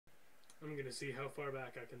I'm gonna see how far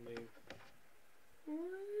back I can lean.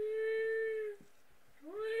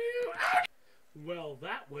 Well,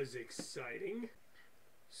 that was exciting.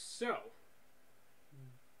 So,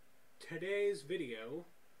 today's video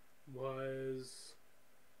was...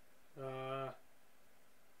 I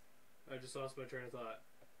just lost my train of thought.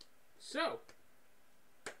 So,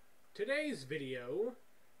 today's video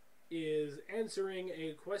is answering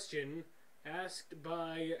a question asked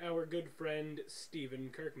by our good friend Stephen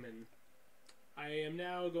Kirkman. I am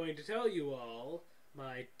now going to tell you all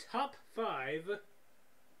my top 5...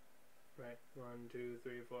 Right, 1, 2,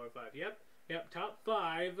 3, 4, 5. Yep, top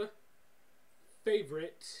 5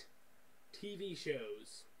 favorite TV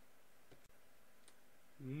shows.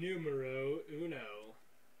 Numero uno.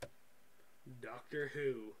 Doctor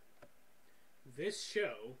Who. This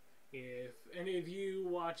show, if any of you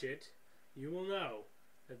watch it, you will know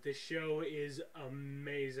that this show is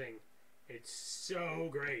amazing. It's so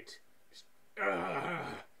great.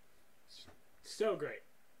 So great.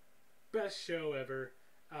 Best show ever.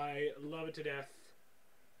 I love it to death.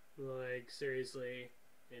 Like, seriously,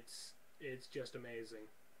 it's just amazing.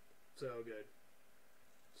 So good.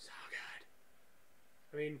 So good.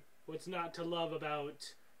 I mean, what's not to love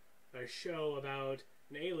about a show about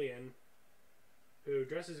an alien who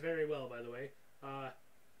dresses very well, by the way,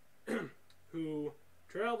 who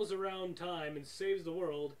travels around time and saves the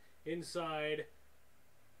world inside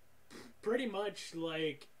pretty much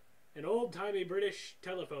like an old-timey British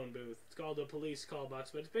telephone booth. It's called a police call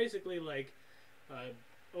box, but it's basically like an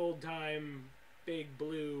old-time big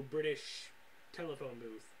blue British telephone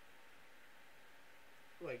booth.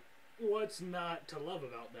 Like, what's not to love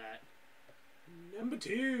about that? Number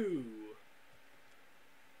 2.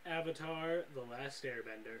 Avatar: The Last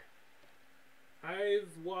Airbender.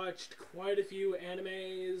 I've watched quite a few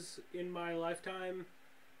animes in my lifetime,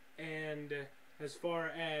 and as far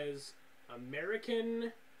as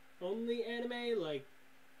American only anime, like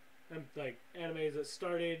animes that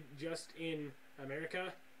started just in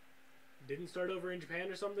America, didn't start over in Japan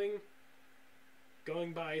or something,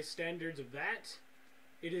 going by standards of that,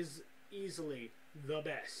 it is easily the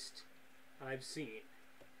best I've seen.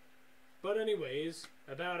 But anyways,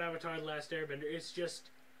 about Avatar: The Last Airbender, it's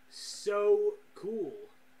just so cool.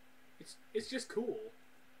 It's just cool.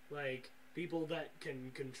 Like, people that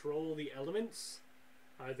can control the elements,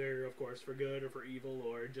 either, of course, for good or for evil,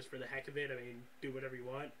 or just for the heck of it. I mean, do whatever you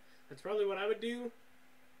want. That's probably what I would do.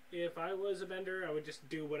 If I was a bender, I would just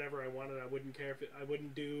do whatever I wanted. I wouldn't care if I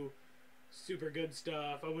wouldn't do super good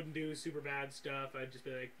stuff. I wouldn't do super bad stuff. I'd just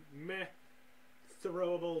be like, meh,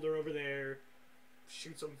 throw a boulder over there,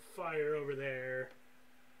 shoot some fire over there.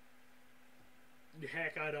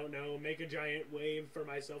 Heck, I don't know, make a giant wave for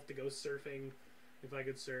myself to go surfing if I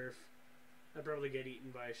could surf. I'd probably get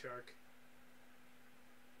eaten by a shark.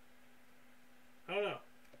 I don't know.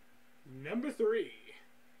 Number 3.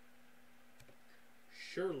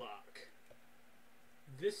 Sherlock.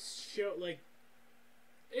 This show, like,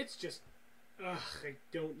 it's just, I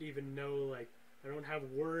don't even know, like, I don't have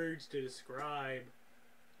words to describe.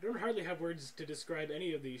 I don't hardly have words to describe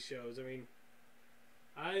any of these shows. I mean,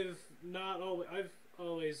 I've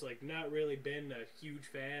always, like, not really been a huge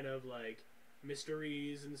fan of, like,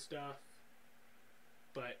 mysteries and stuff.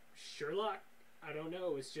 But Sherlock, I don't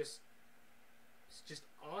know, it's just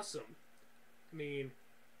awesome. I mean,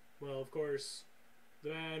 well, of course, the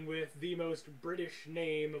man with the most British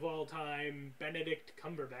name of all time, Benedict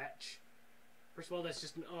Cumberbatch. First of all, that's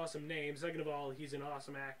just an awesome name. Second of all, he's an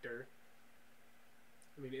awesome actor.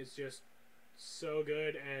 I mean, it's just so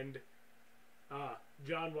good. And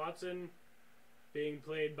John Watson being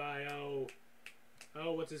played by,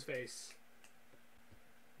 what's his face?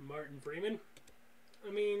 Martin Freeman. I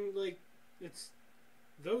mean, like, it's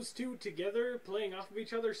those two together playing off of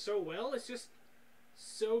each other so well. It's just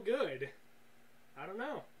so good. I don't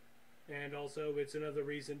know. And also, it's another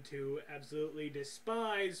reason to absolutely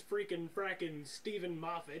despise freaking frackin' Stephen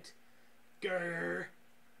Moffat. Grr.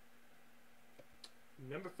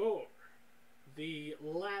 Number 4. The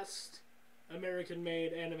last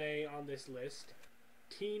American-made anime on this list,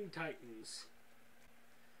 Teen Titans.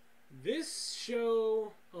 This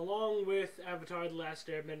show, along with Avatar: The Last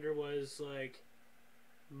Airbender, was, like,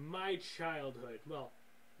 my childhood. Well,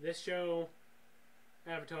 this show,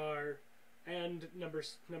 Avatar, and number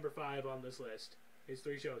 5 on this list. These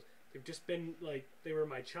 3 shows. They've just been, like, they were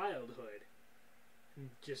my childhood.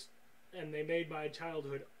 And they made my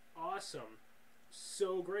childhood awesome.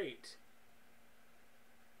 So great.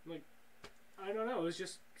 Like, I don't know, it was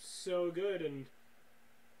just so good, and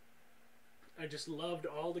I just loved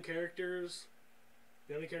all the characters.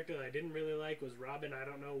 The only character that I didn't really like was Robin. I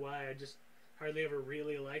don't know why. hardly ever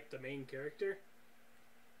really liked the main character.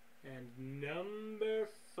 And number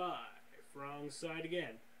 5. Wrong side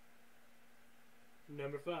again.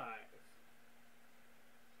 Number 5.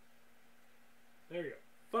 There we go.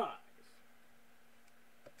 5.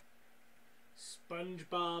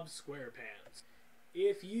 SpongeBob SquarePants.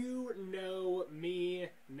 If you know me,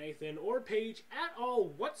 Nathan, or Paige at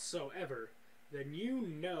all whatsoever, then you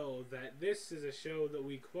know that this is a show that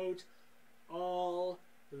we quote all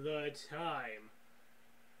the time.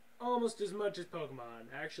 Almost as much as Pokemon.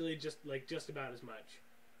 Actually, just about as much.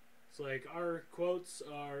 It's like our quotes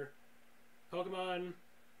are Pokemon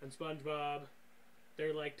and SpongeBob.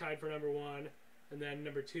 They're like tied for number 1, and then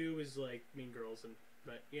number 2 is like Mean Girls.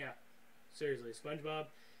 But yeah, seriously, SpongeBob.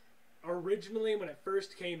 Originally, when it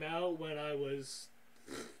first came out, when I was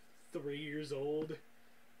 3 years old.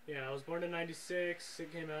 Yeah, I was born in 96.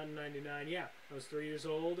 It came out in 99. Yeah, I was 3 years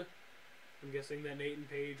old. I'm guessing that Nate and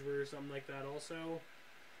Paige were something like that also.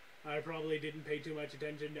 I probably didn't pay too much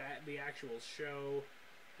attention to the actual show.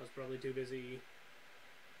 I was probably too busy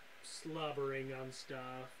slobbering on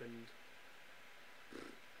stuff and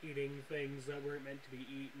eating things that weren't meant to be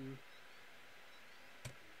eaten.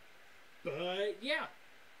 But yeah,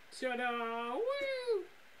 ta-da! Woo!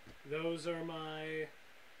 Those are my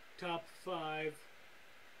top 5,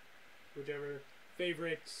 whichever,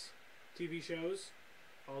 favorite TV shows.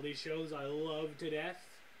 All these shows I love to death.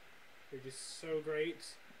 They're just so great.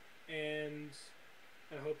 And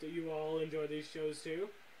I hope that you all enjoy these shows too.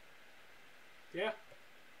 Yeah.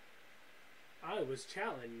 I was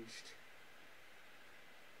challenged.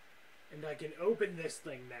 And I can open this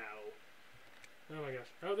thing now. Oh my gosh.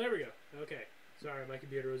 Oh, there we go. Okay. Sorry, my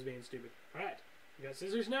computer was being stupid. Alright. We got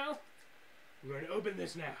scissors now. I'm going to open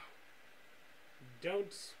this now.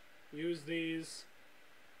 Don't use these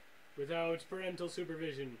without parental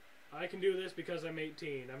supervision. I can do this because I'm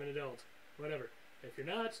 18. I'm an adult. Whatever. If you're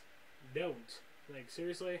not, don't. Like,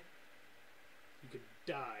 seriously? You could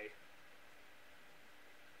die.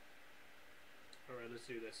 Alright, let's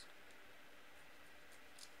do this.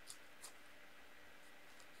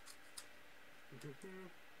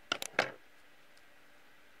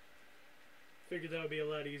 Figured that would be a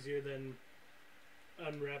lot easier than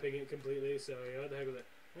unwrapping it completely, so yeah, what the heck with it.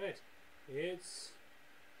 Alright. It's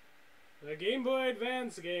a Game Boy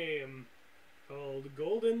Advance game called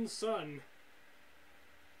Golden Sun.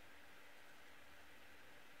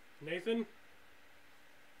 Nathan,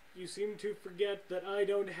 you seem to forget that I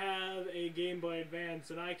don't have a Game Boy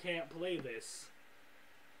Advance and I can't play this.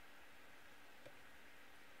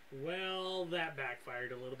 Well, that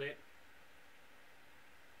backfired a little bit.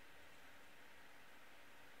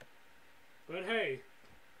 But hey,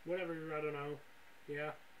 whatever, I don't know.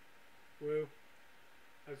 Yeah. Woo.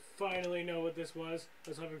 I finally know what this was. I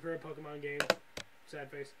was hoping for a Pokemon game.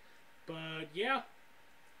 Sad face. But yeah.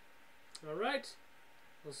 Alright.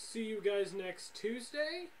 I'll see you guys next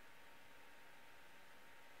Tuesday.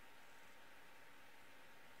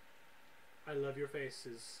 I love your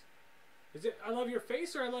faces. Is it I love your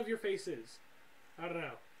face or I love your faces? I don't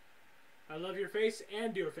know. I love your face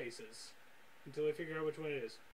and your faces. Until I figure out which one it is.